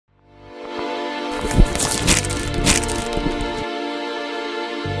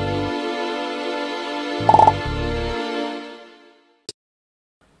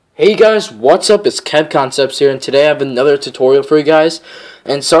Hey guys, what's up? It's Kev Concepts here, and today I have another tutorial for you guys.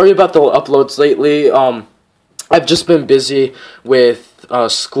 And sorry about the uploads lately. I've just been busy with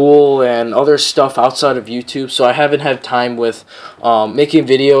school and other stuff outside of YouTube, so I haven't had time with making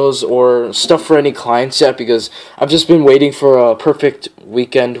videos or stuff for any clients yet because I've just been waiting for a perfect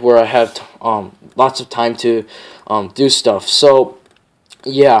weekend where I have lots of time to do stuff. So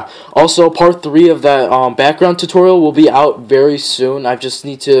yeah, also part 3 of that background tutorial will be out very soon. I just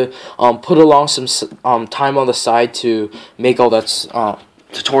need to put along some time on the side to make all that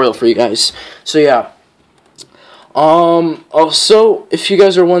tutorial for you guys. So yeah. Also, if you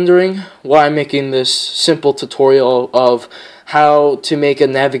guys are wondering why I'm making this simple tutorial of how to make a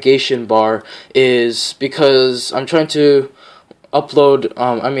navigation bar, is because I'm trying to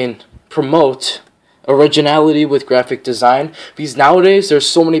promote originality with graphic design, because nowadays there's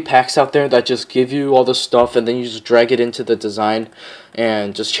so many packs out there that just give you all the stuff and then you just drag it into the design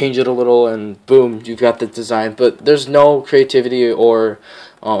and just change it a little and boom, you've got the design, but there's no creativity or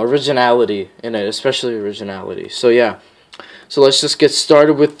originality in it, especially originality. So yeah, so let's just get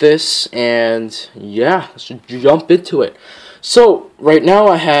started with this, and yeah, let's jump into it. So right now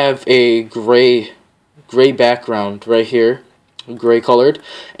I have a gray background right here, gray colored,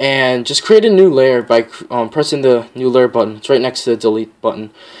 and just create a new layer by pressing the new layer button. It's right next to the delete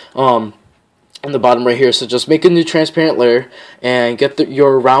button on the bottom right here. So just make a new transparent layer and get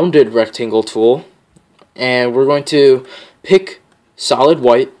your rounded rectangle tool, and we're going to pick solid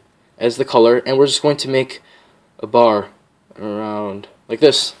white as the color, and we're just going to make a bar around like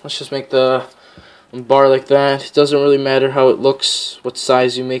this. Let's just make the bar like that. It doesn't really matter how it looks, what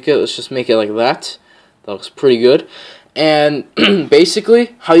size you make it. Let's just make it like that. That looks pretty good. And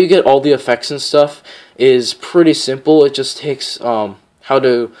basically how you get all the effects and stuff is pretty simple. It just takes how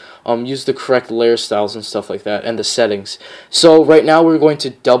to use the correct layer styles and stuff like that, and the settings. So right now we're going to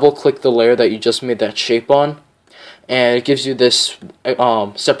double click the layer that you just made that shape on, and it gives you this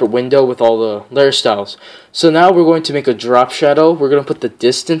separate window with all the layer styles. So now we're going to make a drop shadow. We're going to put the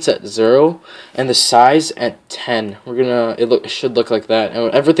distance at 0 and the size at 10. It should look like that, and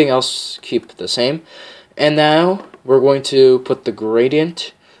everything else keep the same. And now we're going to put the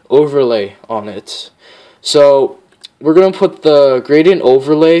gradient overlay on it. So we're going to put the gradient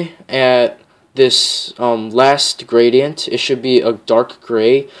overlay at this last gradient. It should be a dark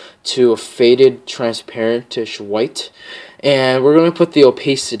gray to a faded transparentish white. And we're going to put the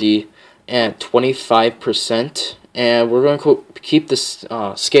opacity at 25%. And we're going to keep this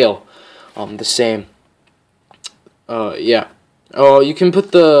scale the same. Yeah. You can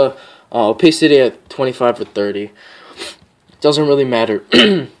put the opacity at 25 or 30. Doesn't really matter.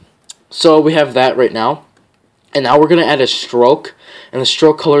 So we have that right now, and now we're going to add a stroke, and the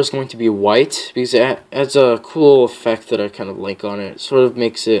stroke color is going to be white because it adds a cool effect that I kind of like on it. It sort of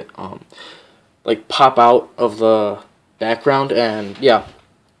makes it like pop out of the background. And yeah,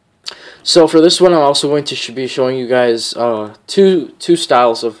 so for this one I'm also going to be showing you guys two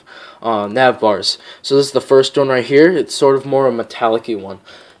styles of nav bars. So this is the first one right here. It's sort of more a metallic-y one.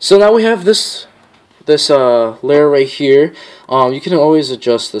 So now we have this layer right here. You can always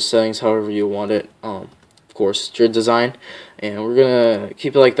adjust the settings however you want it. Of course, it's your design, and we're gonna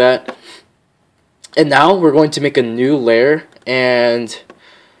keep it like that. And now we're going to make a new layer, and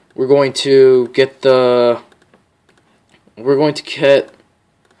we're going to get the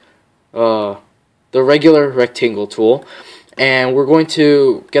regular rectangle tool, and we're going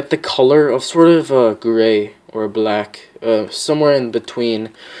to get the color of sort of a gray or a black, somewhere in between,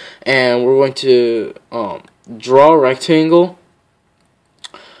 and we're going to draw a rectangle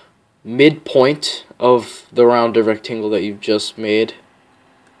midpoint of the rounded rectangle that you've just made,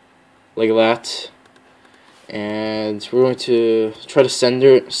 like that. And we're going to try to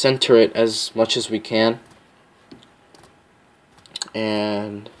center it as much as we can,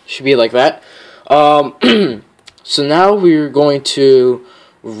 and it should be like that. So now we're going to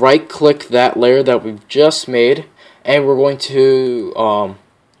right click that layer that we've just made, and we're going to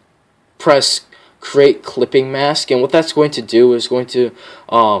press create clipping mask, and what that's going to do is going to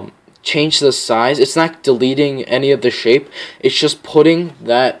change the size. It's not deleting any of the shape, it's just putting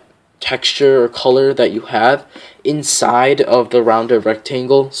that texture or color that you have inside of the rounded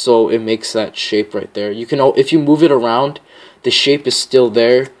rectangle, so it makes that shape right there. You can, if you move it around, the shape is still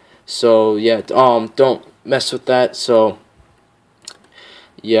there. So yeah, don't mess with that. So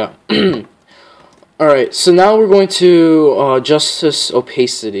yeah. Alright, so now we're going to adjust this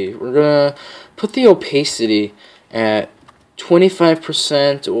opacity. We're going to put the opacity at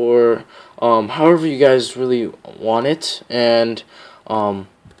 25%, or however you guys really want it. And I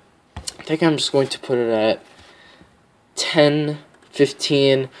think I'm just going to put it at 10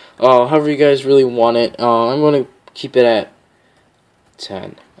 15, however you guys really want it. I'm going to keep it at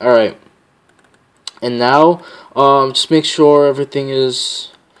 10. Alright. And now, just make sure everything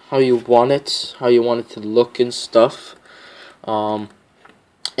is how you want it to look and stuff. And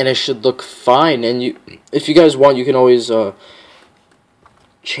it should look fine. And if you guys want, you can always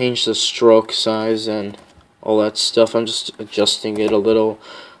change the stroke size and all that stuff. I'm just adjusting it a little.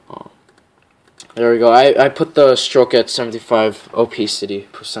 There we go. I put the stroke at 75 opacity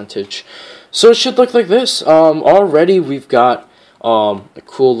percentage. So it should look like this. Already we've got a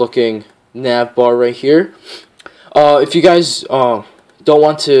cool looking nav bar right here. If you guys don't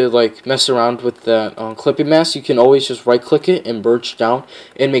want to like mess around with that clipping mask, you can always just right click it and merge down.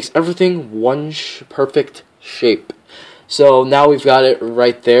 It makes everything one perfect shape. So now we've got it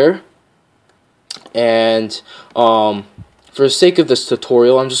right there. And for the sake of this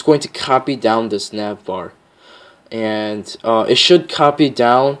tutorial, I'm just going to copy down this nav bar. And it should copy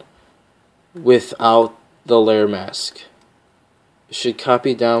down without the layer mask. It should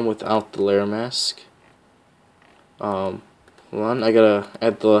copy down without the layer mask. Hold on, I gotta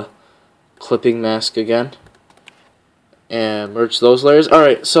add the clipping mask again. And merge those layers.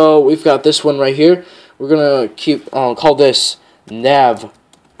 Alright, so we've got this one right here. We're gonna keep, call this Nav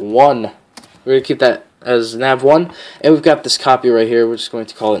 1. We're going to keep that as Nav 1. And we've got this copy right here. We're just going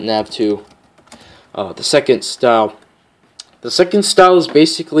to call it Nav 2. The second style. The second style is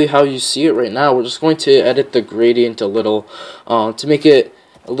basically how you see it right now. We're just going to edit the gradient a little to make it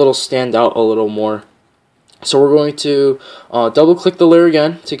a little stand out a little more. So we're going to double click the layer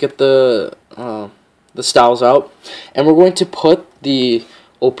again to get the styles out. And we're going to put the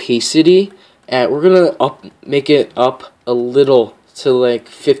opacity at, we're going to make it up a little to like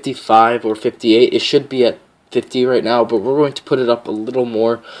 55 or 58. It should be at 50 right now, but we're going to put it up a little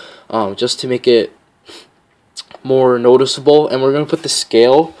more just to make it more noticeable. And we're going to put the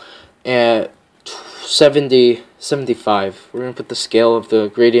scale at 75. We're going to put the scale of the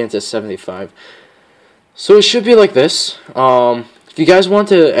gradient at 75. So it should be like this. If you guys want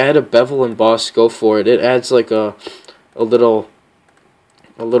to add a bevel and emboss, go for it. It adds like a little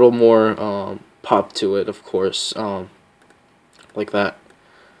more pop to it, of course. Like that.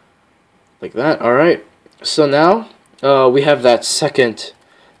 Alright. So now we have that second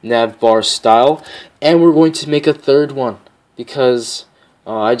nav bar style, and we're going to make a third one because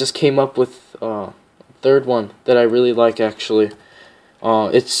I just came up with a third one that I really like actually.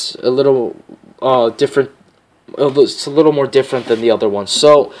 It's a little different. It's a little more different than the other one.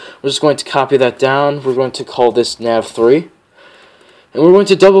 So we're just going to copy that down. We're going to call this Nav 3. And we're going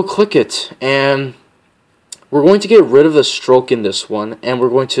to double click it, and we're going to get rid of the stroke in this one, and we're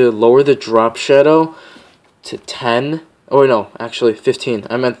going to lower the drop shadow to 10. Oh no, actually 15.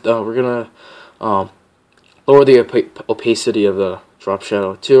 I meant we're gonna lower the opacity of the drop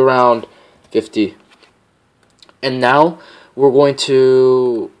shadow to around 50. And now we're going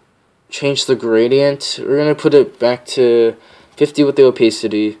to change the gradient. We're gonna put it back to 50 with the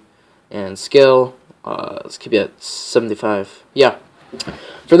opacity, and scale. Let's keep it at 75. Yeah.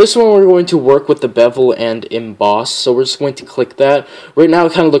 For this one, we're going to work with the Bevel and Emboss, so we're just going to click that. Right now,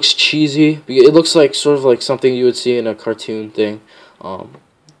 it kind of looks cheesy. It looks like sort of like something you would see in a cartoon thing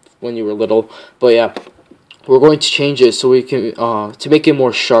when you were little. But yeah, we're going to change it so we can to make it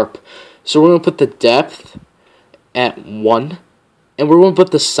more sharp. So we're going to put the depth at 1, and we're going to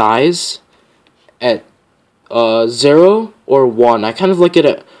put the size at 0 or 1. I kind of like it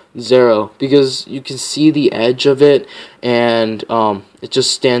at 0 because you can see the edge of it, and it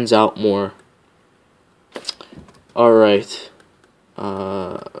just stands out more. Alright,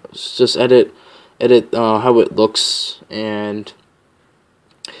 just edit how it looks, and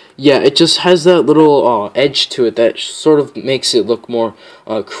yeah, it just has that little edge to it that sort of makes it look more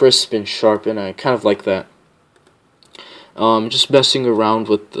crisp and sharp, and I kind of like that. Just messing around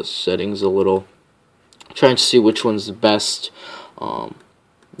with the settings a little, trying to see which one's the best.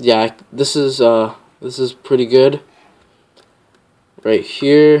 Yeah, this is pretty good. Right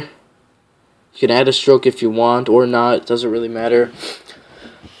here, you can add a stroke if you want or not. It doesn't really matter.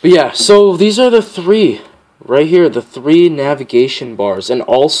 But yeah, so these are the three right here, the 3 navigation bars. And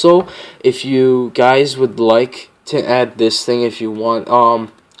also, if you guys would like to add this thing, if you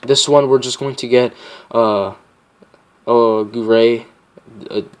want, this one we're just going to get a gray,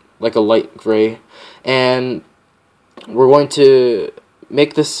 like a light gray, and we're going to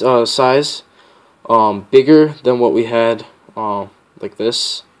make this size bigger than what we had, like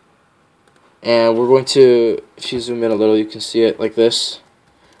this. And we're going to, if you zoom in a little, you can see it like this.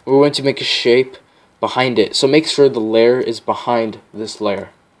 We're going to make a shape behind it, so make sure the layer is behind this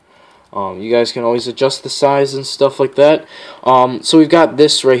layer. You guys can always adjust the size and stuff like that. So we've got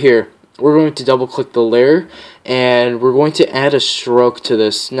this right here. We're going to double click the layer, and we're going to add a stroke to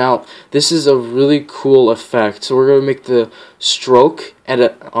this. Now this is a really cool effect, so we're going to make the stroke at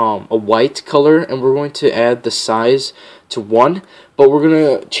a white color, and we're going to add the size to 1, but we're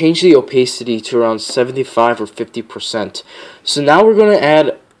going to change the opacity to around 75 or 50%. So now we're going to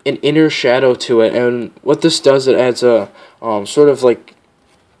add an inner shadow to it, and what this does, it adds a sort of like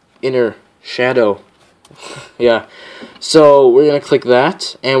inner shadow. Yeah, so we're going to click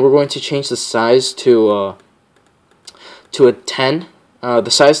that, and we're going to change the size to a 10, the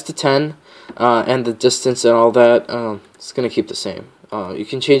size to 10, and the distance and all that, it's going to keep the same. You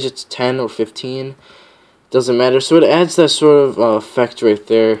can change it to 10 or 15, doesn't matter. So it adds that sort of effect right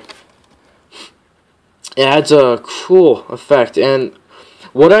there. It adds a cool effect, and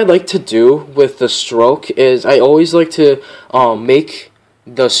what I like to do with the stroke is I always like to make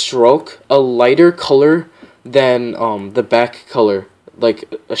the stroke a lighter color than the back color,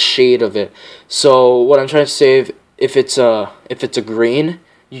 like a shade of it. So what I'm trying to say, if it's a green,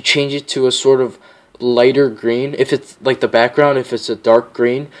 you change it to a sort of lighter green. If it's like the background, if it's a dark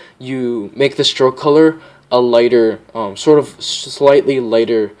green, you make the stroke color a lighter, sort of slightly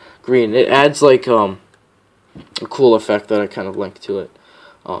lighter green. It adds like a cool effect that I kind of link to it.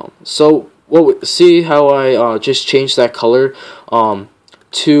 So see how I just changed that color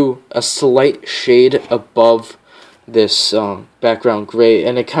to a slight shade above this background gray,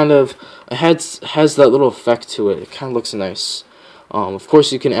 and it kind of has that little effect to it. It kind of looks nice. Of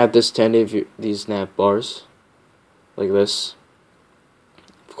course, you can add this to any of these nav bars, like this,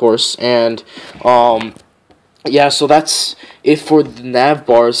 of course. And yeah, so that's it for the nav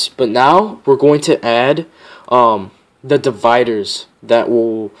bars. But now we're going to add the dividers that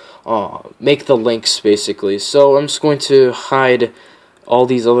will make the links, basically. So I'm just going to hide all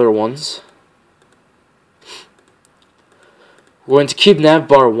these other ones. We're going to keep nav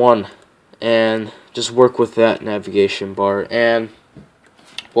bar 1 and just work with that navigation bar. And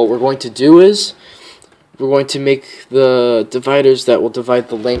what we're going to do is we're going to make the dividers that will divide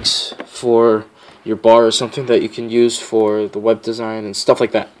the links for your bar, or something that you can use for the web design and stuff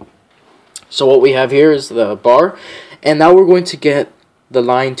like that. So what we have here is the bar, and now we're going to get the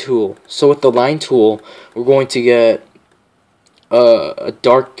line tool. So with the line tool, we're going to get a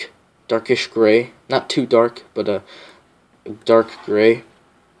darkish gray, not too dark, but a dark gray,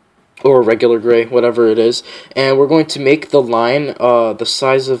 or a regular gray, whatever it is. And we're going to make the line the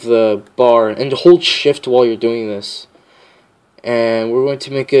size of the bar, and hold shift while you're doing this. And we're going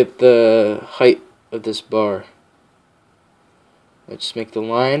to make it the height of this bar. Let's make the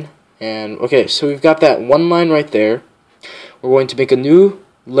line. And okay, so we've got that one line right there. We're going to make a new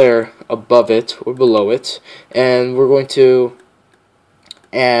layer above it or below it, and we're going to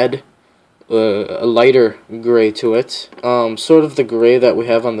add a lighter gray to it, sort of the gray that we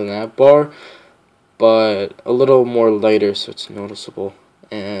have on the nav bar, but a little more lighter so it's noticeable.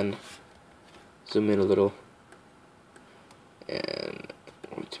 And zoom in a little, and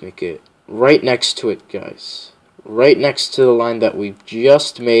I'm going to make it right next to it, guys, right next to the line that we've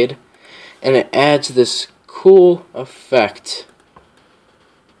just made, and it adds this cool effect.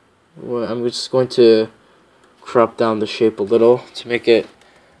 Well, I'm just going to crop down the shape a little to make it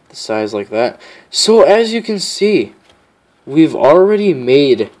the size like that. So as you can see, we've already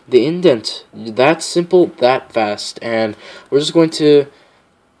made the indent. That simple, that fast. And we're just going to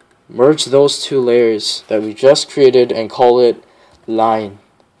merge those two layers that we just created and call it line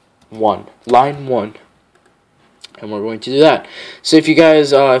 1. Line 1. And we're going to do that. So if you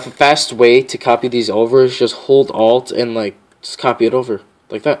guys have a fast way to copy these over, just hold Alt and like just copy it over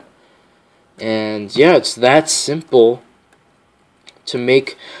like that. And yeah, it's that simple to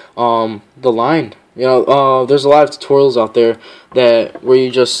make the line. You know, there's a lot of tutorials out there where you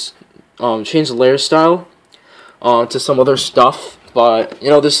just change the layer style to some other stuff, but you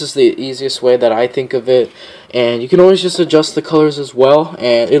know, this is the easiest way that I think of it, and you can always just adjust the colors as well,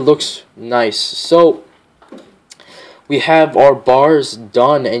 and it looks nice. So we have our bars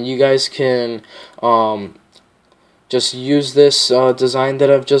done, and you guys can just use this design that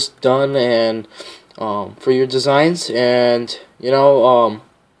I've just done and for your designs. And you know,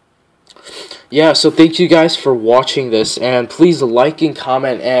 yeah, so thank you guys for watching this, and please like and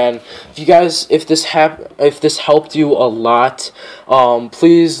comment. And if you guys, if this helped you a lot,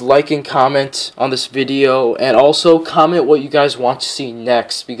 please like and comment on this video, and also comment what you guys want to see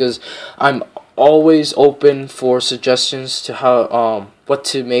next, because I'm always open for suggestions to how what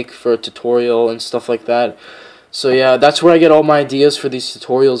to make for a tutorial and stuff like that. So yeah, that's where I get all my ideas for these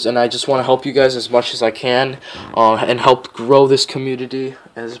tutorials, and I just want to help you guys as much as I can, and help grow this community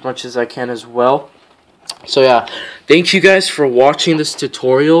as much as I can as well. So yeah, thank you guys for watching this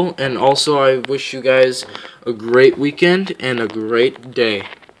tutorial, and also I wish you guys a great weekend and a great day.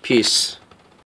 Peace.